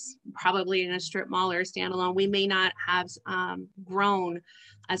else, probably in a strip mall or a standalone, we may not have grown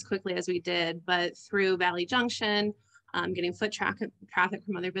as quickly as we did. But through Valley Junction, getting foot traffic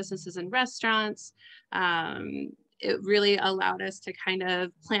from other businesses and restaurants, it really allowed us to kind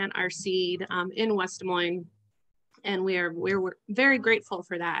of plant our seed in West Des Moines, and we're very grateful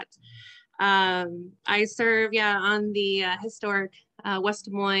for that. I serve on the historic West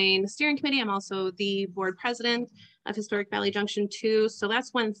Des Moines steering committee. I'm also the board president of Historic Valley Junction 2. So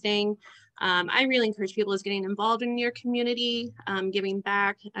that's one thing I really encourage people is getting involved in your community, giving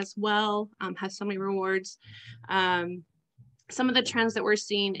back as well, has so many rewards. Some of the trends that we're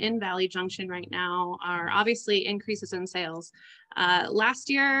seeing in Valley Junction right now are obviously increases in sales. Last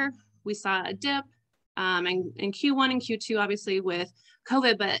year, we saw a dip in Q1 and Q2, obviously with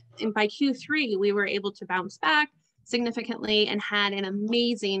COVID, but by Q3, we were able to bounce back significantly and had an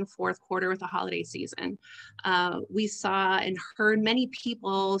amazing fourth quarter with the holiday season. We saw and heard many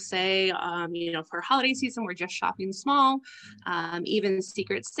people say, for holiday season, we're just shopping small. Even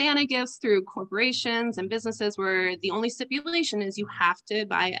Secret Santa gifts through corporations and businesses where the only stipulation is you have to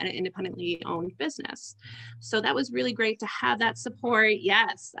buy an independently owned business. So that was really great to have that support.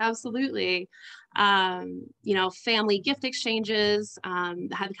 Yes, absolutely. Family gift exchanges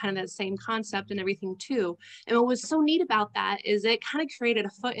had kind of that same concept and everything too. And what was so neat about that is it kind of created a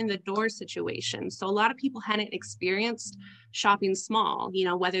foot in the door situation. So a lot of people hadn't experienced shopping small,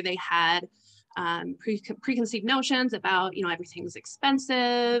 whether they had preconceived notions about, everything's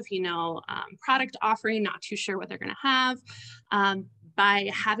expensive, product offering, not too sure what they're going to have.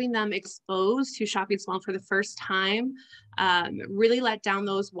 By having them exposed to shopping small for the first time, really let down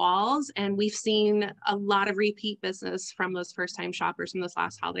those walls. And we've seen a lot of repeat business from those first time shoppers in this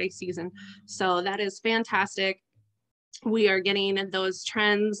last holiday season. So that is fantastic. We are getting those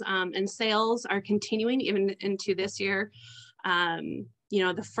trends and sales are continuing even into this year.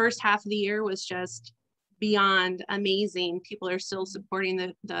 The first half of the year was just beyond amazing. People are still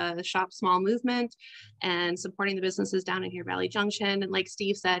supporting the shop small movement and supporting the businesses down in here, Valley Junction. And like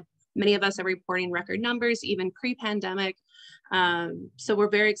Steve said, many of us are reporting record numbers, even pre-pandemic. So we're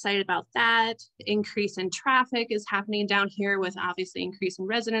very excited about that. Increase in traffic is happening down here with obviously increase in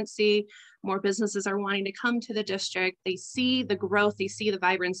residency. More businesses are wanting to come to the district. They see the growth, they see the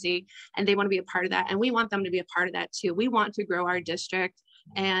vibrancy, and they want to be a part of that. And we want them to be a part of that too. We want to grow our district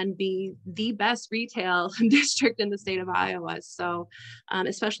and be the best retail district in the state of Iowa. So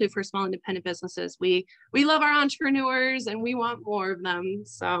especially for small independent businesses, we love our entrepreneurs and we want more of them.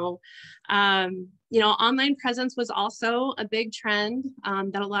 So, online presence was also a big trend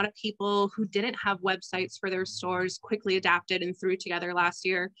that a lot of people who didn't have websites for their stores quickly adapted and threw together last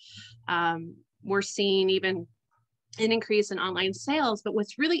year. We're seeing even an increase in online sales. But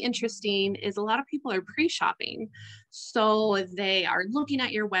what's really interesting is a lot of people are pre-shopping. So they are looking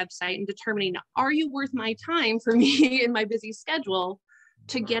at your website and determining, are you worth my time for me in my busy schedule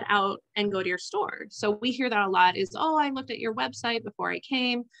to get out and go to your store? So we hear that a lot is, oh, I looked at your website before I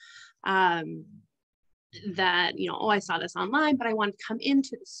came. that, you know, oh, I saw this online, but I want to come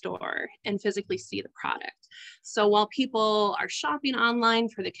into the store and physically see the product. So while people are shopping online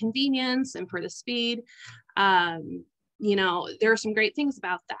for the convenience and for the speed, you know, there are some great things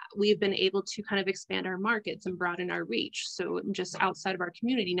about that. We've been able to kind of expand our markets and broaden our reach. So just outside of our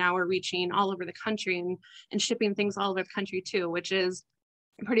community, now we're reaching all over the country and shipping things all over the country too, which is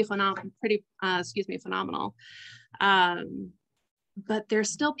pretty phenomenal. But there's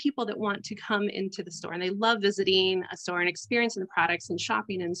still people that want to come into the store and they love visiting a store and experiencing the products and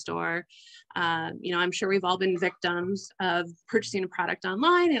shopping in store. You know, I'm sure we've all been victims of purchasing a product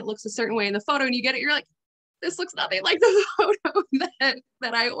online. It looks a certain way in the photo and you get it, you're like, this looks nothing like the photo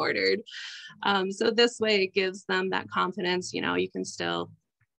that I ordered. So this way it gives them that confidence, you know, you can still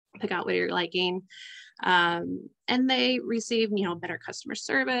pick out what you're liking. And they receive, you know, better customer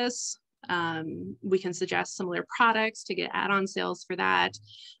service. We can suggest similar products to get add-on sales for that.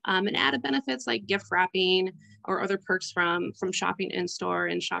 And added benefits like gift wrapping or other perks from shopping in store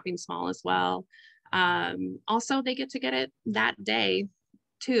and shopping small as well. Also, they get to get it that day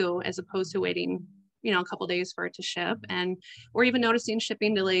too, as opposed to waiting, you know, a couple days for it to ship. And we're even noticing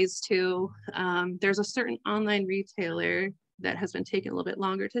shipping delays too. There's a certain online retailer that has been taking a little bit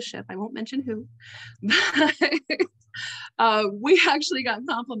longer to ship. I won't mention who, but we actually got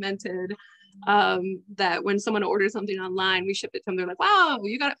complimented that when someone orders something online, we ship it to them. They're like, wow,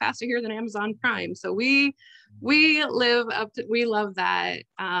 you got it faster here than Amazon Prime. So we love that.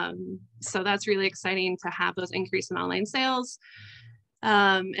 So that's really exciting to have those increase in online sales.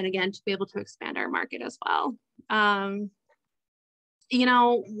 And again, to be able to expand our market as well. You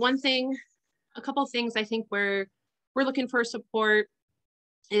know, a couple of things I think we're looking for support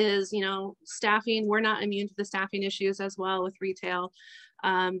is, you know, staffing. We're not immune to the staffing issues as well with retail.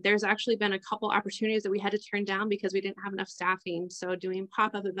 There's actually been a couple opportunities that we had to turn down because we didn't have enough staffing. So doing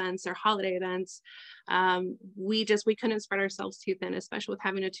pop-up events or holiday events, we couldn't spread ourselves too thin, especially with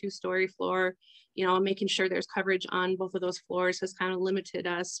having a 2-story floor, you know, making sure there's coverage on both of those floors has kind of limited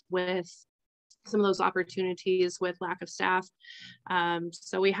us with some of those opportunities with lack of staff.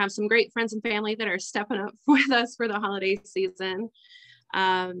 So we have some great friends and family that are stepping up with us for the holiday season.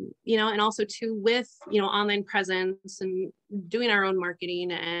 You know, and also too with, you know, online presence and doing our own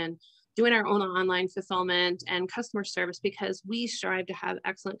marketing and doing our own online fulfillment and customer service, because we strive to have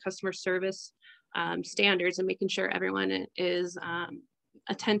excellent customer service standards and making sure everyone is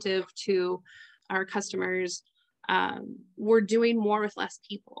attentive to our customers. We're doing more with less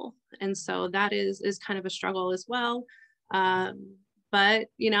people. And so that is kind of a struggle as well. But,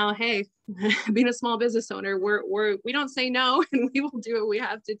 you know, hey, being a small business owner, we don't say no, and we will do what we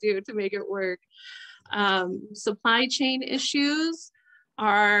have to do to make it work. Supply chain issues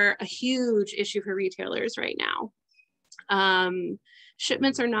are a huge issue for retailers right now.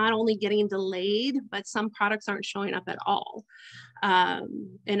 Shipments are not only getting delayed, but some products aren't showing up at all.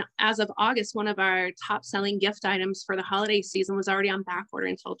 And as of August, one of our top selling gift items for the holiday season was already on back order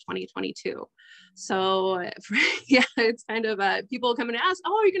until 2022. So yeah, it's kind of people come and ask,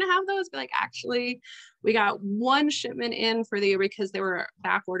 oh, are you going to have those? But like, actually, we got one shipment in for the year because they were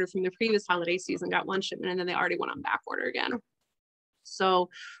back ordered from the previous holiday season, got one shipment, and then they already went on back order again. So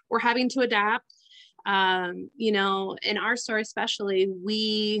we're having to adapt. You know, in our store especially,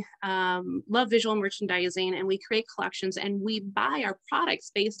 we love visual merchandising, and we create collections, and we buy our products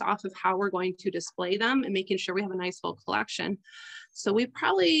based off of how we're going to display them and making sure we have a nice full collection. So we've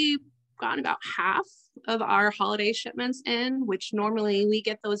probably gotten about half of our holiday shipments in, which normally we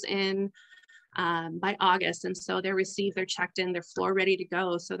get those in by August. And so they're received, they're checked in, they're floor ready to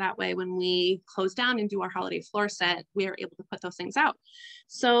go. So that way, when we close down and do our holiday floor set, we are able to put those things out.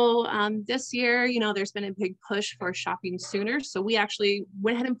 So this year, you know, there's been a big push for shopping sooner. So we actually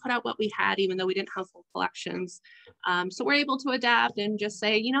went ahead and put out what we had, even though we didn't have full collections. So we're able to adapt and just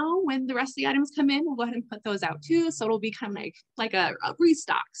say, you know, when the rest of the items come in, we'll go ahead and put those out too. So it'll be kind of like a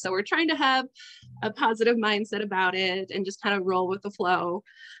restock. So we're trying to have a positive mindset about it and just kind of roll with the flow.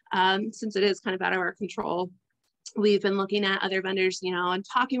 Since it is kind of out of our control. We've been looking at other vendors, you know, and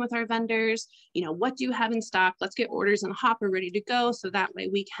talking with our vendors, you know, what do you have in stock? Let's get orders in the hopper ready to go. So that way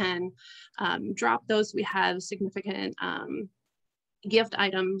we can drop those. We have significant gift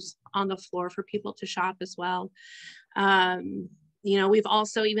items on the floor for people to shop as well. You know, we've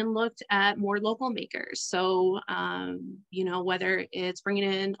also even looked at more local makers. So, you know, whether it's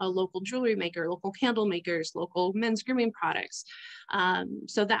bringing in a local jewelry maker, local candle makers, local men's grooming products.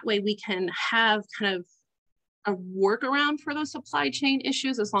 So that way we can have kind of a workaround for those supply chain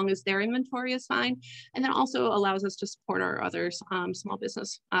issues as long as their inventory is fine. And that also allows us to support our other small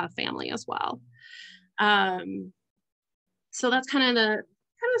business family as well. So that's kind of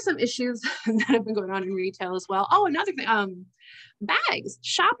kind of some issues that have been going on in retail as well. Oh, another thing, bags,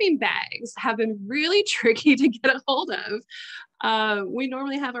 shopping bags have been really tricky to get a hold of. We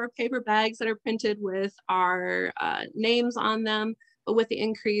normally have our paper bags that are printed with our names on them, but with the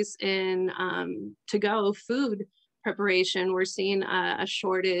increase in to-go food preparation, we're seeing a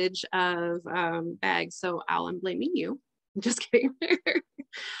shortage of bags. So I'm blaming you. I'm just kidding.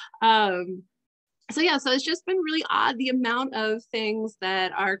 So yeah, so it's just been really odd, the amount of things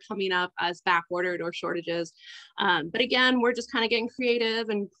that are coming up as back ordered or shortages. But again, we're just kind of getting creative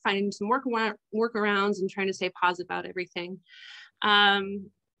and finding some workarounds and trying to stay positive about everything. Another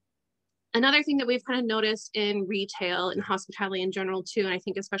thing that we've kind of noticed in retail and hospitality in general too, and I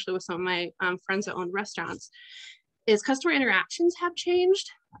think especially with some of my friends that own restaurants, is customer interactions have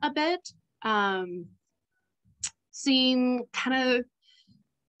changed a bit. Seeing kind of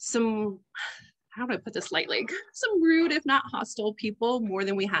some, how do I put this lightly, some rude, if not hostile people more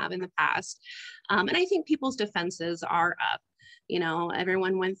than we have in the past. And I think people's defenses are up. You know,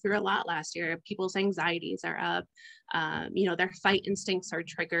 everyone went through a lot last year. People's anxieties are up. You know, their fight instincts are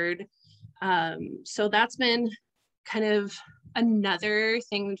triggered. So that's been kind of another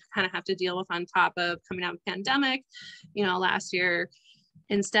thing to kind of have to deal with on top of coming out of the pandemic. You know, last year,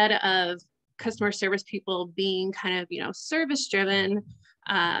 instead of customer service people being kind of, you know, service driven,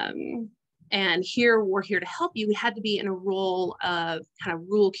 and we're here to help you, we had to be in a role of kind of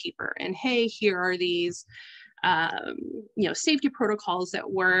rule keeper. And hey, here are these, you know, safety protocols that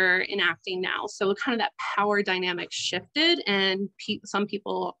we're enacting now. So kind of that power dynamic shifted, and some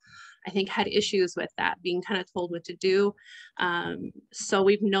people, I think, had issues with that, being kind of told what to do. So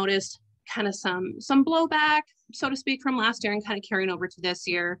we've noticed kind of some blowback, so to speak, from last year and kind of carrying over to this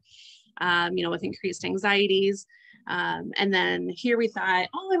year, you know, with increased anxieties. And then here we thought,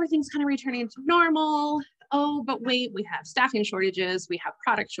 oh, everything's kind of returning to normal. Oh, but wait, we have staffing shortages, we have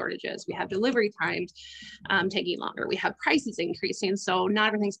product shortages, we have delivery times taking longer, we have prices increasing. So not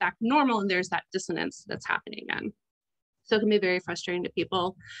everything's back to normal, and there's that dissonance that's happening again. So it can be very frustrating to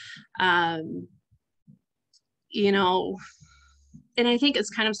people. You know, and I think it's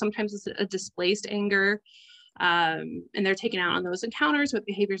kind of sometimes it's a displaced anger, and they're taken out on those encounters with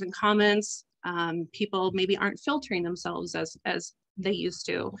behaviors and comments. People maybe aren't filtering themselves as they used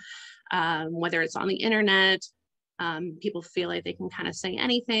to, whether it's on the internet. People feel like they can kind of say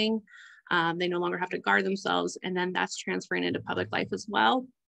anything. They no longer have to guard themselves, and then that's transferring into public life as well.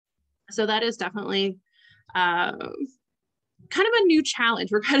 So that is definitely kind of a new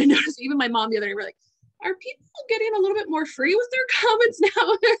challenge. We're kind of noticing, even my mom the other day, we're like, are people getting a little bit more free with their comments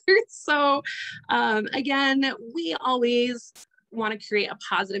now? So again, we always want to create a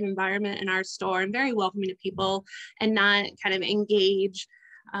positive environment in our store and very welcoming to people, and not kind of engage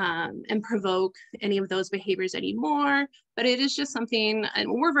and provoke any of those behaviors anymore. But it is just something,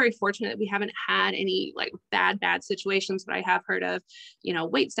 and we're very fortunate that we haven't had any like bad situations, but I have heard of, you know,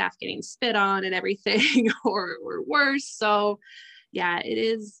 wait staff getting spit on and everything or worse. So yeah, it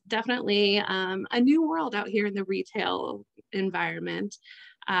is definitely a new world out here in the retail environment.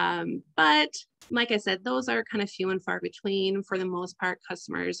 But like I said, those are kind of few and far between. For the most part,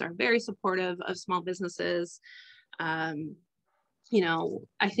 customers are very supportive of small businesses. You know,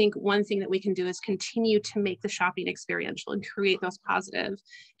 I think one thing that we can do is continue to make the shopping experiential and create those positive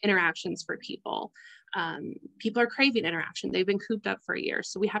interactions for people. People are craving interaction. They've been cooped up for a year.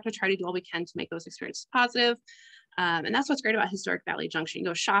 So we have to try to do all we can to make those experiences positive. And that's what's great about Historic Valley Junction. You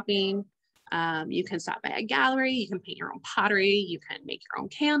go shopping, you can stop by a gallery, you can paint your own pottery, you can make your own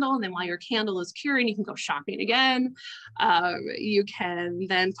candle, and then while your candle is curing, you can go shopping again. You can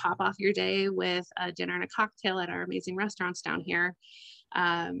then top off your day with a dinner and a cocktail at our amazing restaurants down here.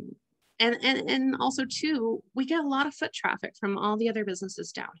 And also too, we get a lot of foot traffic from all the other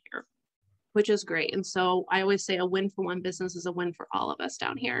businesses down here, which is great. And so I always say a win for one business is a win for all of us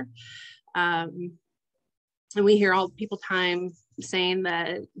down here. And we hear all people time saying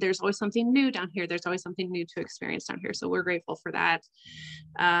that there's always something new down here. There's always something new to experience down here. So we're grateful for that.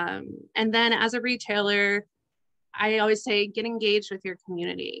 And then as a retailer, I always say, get engaged with your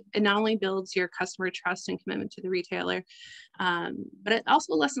community. It not only builds your customer trust and commitment to the retailer, but it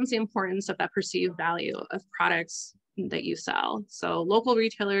also lessens the importance of that perceived value of products that you sell. So local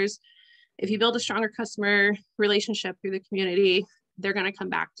retailers, if you build a stronger customer relationship through the community, they're going to come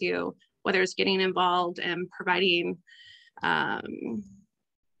back to you, whether it's getting involved and providing,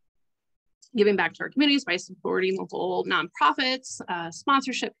 giving back to our communities by supporting local nonprofits,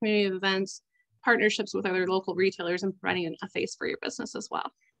 sponsorship, community events, partnerships with other local retailers, and providing a face for your business as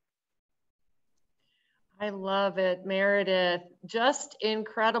well. I love it, Meredith. Just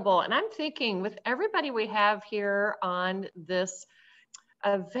incredible. And I'm thinking with everybody we have here on this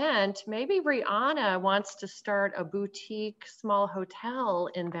event, maybe Rihanna wants to start a boutique small hotel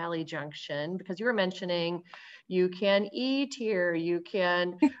in Valley Junction, because you were mentioning you can eat here, you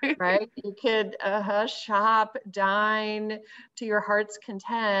can, right? You could shop, dine to your heart's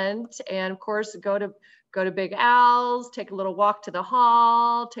content, and of course go to Big Al's, take a little walk to the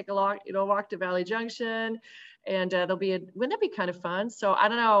hall, take a walk to Valley Junction, and wouldn't that be kind of fun? So I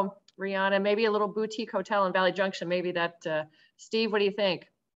don't know, Rihanna, maybe a little boutique hotel in Valley Junction, maybe that. Steve, what do you think?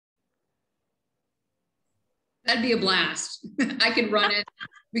 That'd be a blast. I could run it.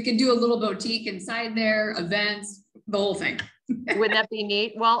 We could do a little boutique inside there, events, the whole thing. Wouldn't that be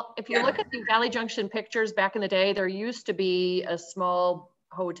neat? Well, if you look at the Valley Junction pictures back in the day, there used to be a small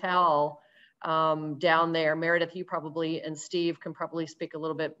hotel down there. Meredith, you probably, and Steve can probably speak a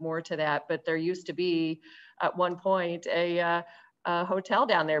little bit more to that, but there used to be at one point a hotel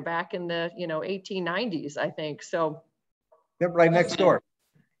down there back in the 1890s, I think. So yep, right next door.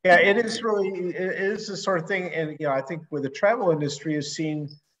 Yeah, it is the sort of thing, and I think where the travel industry has seen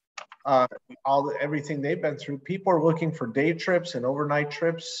everything they've been through, people are looking for day trips and overnight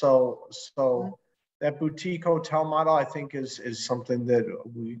trips. So that boutique hotel model, I think, is something that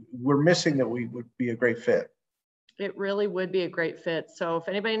we're missing, that we would be a great fit. It really would be a great fit. So if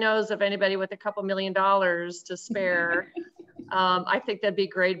anybody knows of anybody with a couple $1 million to spare, I think that'd be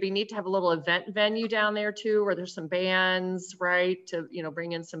great. It'd be neat to have a little event venue down there too, where there's some bands, right? To,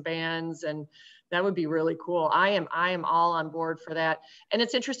 bring in some bands, and that would be really cool. I am all on board for that. And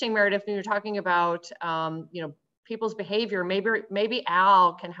it's interesting, Meredith, when you're talking about, people's behavior, maybe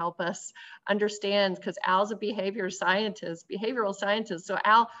Al can help us understand, because Al's a behavioral scientist. So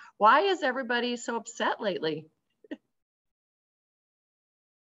Al, why is everybody so upset lately?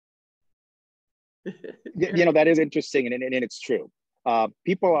 That is interesting, and it's true.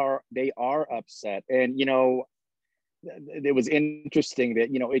 People are upset, and it was interesting that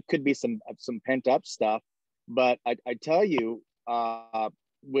it could be some pent up stuff, but I tell you,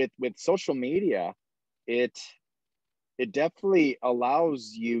 with social media, it definitely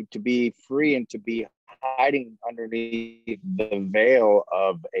allows you to be free and to be hiding underneath the veil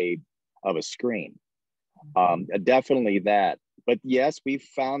of a screen. Definitely that. But yes, we've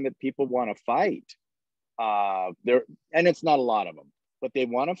found that people want to fight. And it's not a lot of them, but they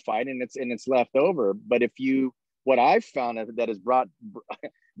want to fight, and it's left over. But what I've found that has brought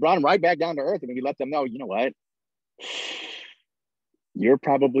them right back down to earth, and you let them know, you know what, you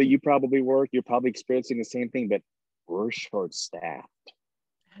probably work, you're probably experiencing the same thing, but we're short staffed,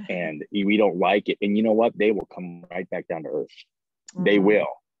 and we don't like it. And you know what? They will come right back down to earth. They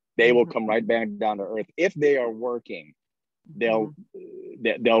will come right back down to earth if they are working. They'll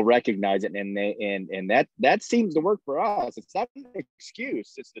recognize it, and that seems to work for us. It's not an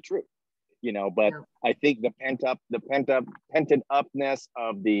excuse, it's the truth, but I think the pent upness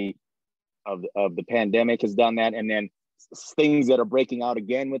of the pandemic has done that, and then things that are breaking out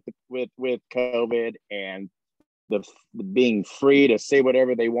again with COVID, and the being free to say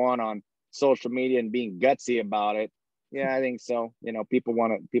whatever they want on social media and being gutsy about it. Yeah, I think so. People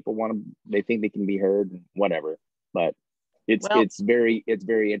want to, they think they can be heard and whatever, but it's very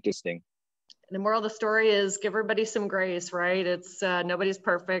interesting. The moral of the story is give everybody some grace, right? It's nobody's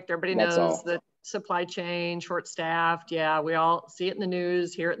perfect. Everybody knows that supply chain, short staffed. Yeah, we all see it in the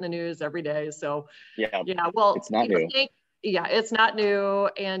news, hear it in the news every day. So yeah, well, it's not new. It's not new.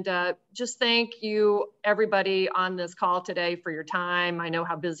 And just thank you, everybody on this call today, for your time. I know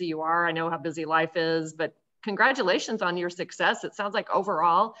how busy you are. I know how busy life is, but congratulations on your success. It sounds like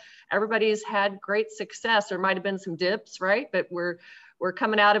overall, everybody's had great success. There might've been some dips, right? But we're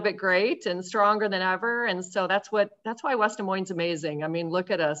coming out of it great and stronger than ever. And so that's why West Des Moines is amazing. I mean, look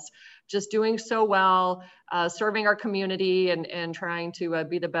at us just doing so well, serving our community and trying to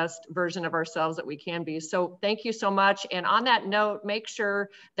be the best version of ourselves that we can be. So thank you so much. And on that note, make sure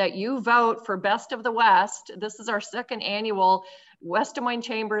that you vote for Best of the West. This is our second annual West Des Moines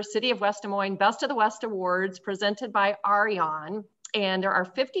Chamber, City of West Des Moines Best of the West Awards, presented by Ariane. And there are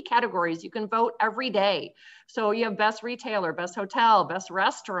 50 categories. You can vote every day. So you have best retailer, best hotel, best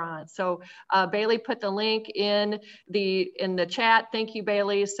restaurant. So Bailey put the link in the chat. Thank you,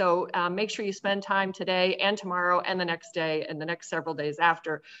 Bailey. So make sure you spend time today and tomorrow and the next day and the next several days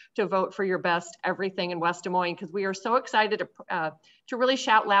after to vote for your best everything in West Des Moines, because we are so excited to really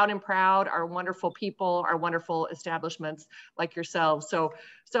shout loud and proud our wonderful people, our wonderful establishments like yourselves. So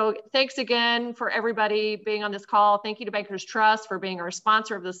thanks again for everybody being on this call. Thank you to Bankers Trust for being our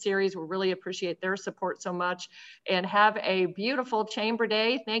sponsor of this series. We really appreciate their support so much, and have a beautiful Chamber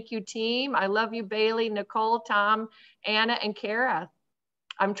Day. Thank you, team. I love you, Bailey, Nicole, Tom, Anna, and Kara.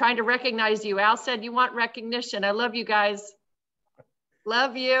 I'm trying to recognize you. Al said you want recognition. I love you guys.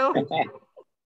 Love you.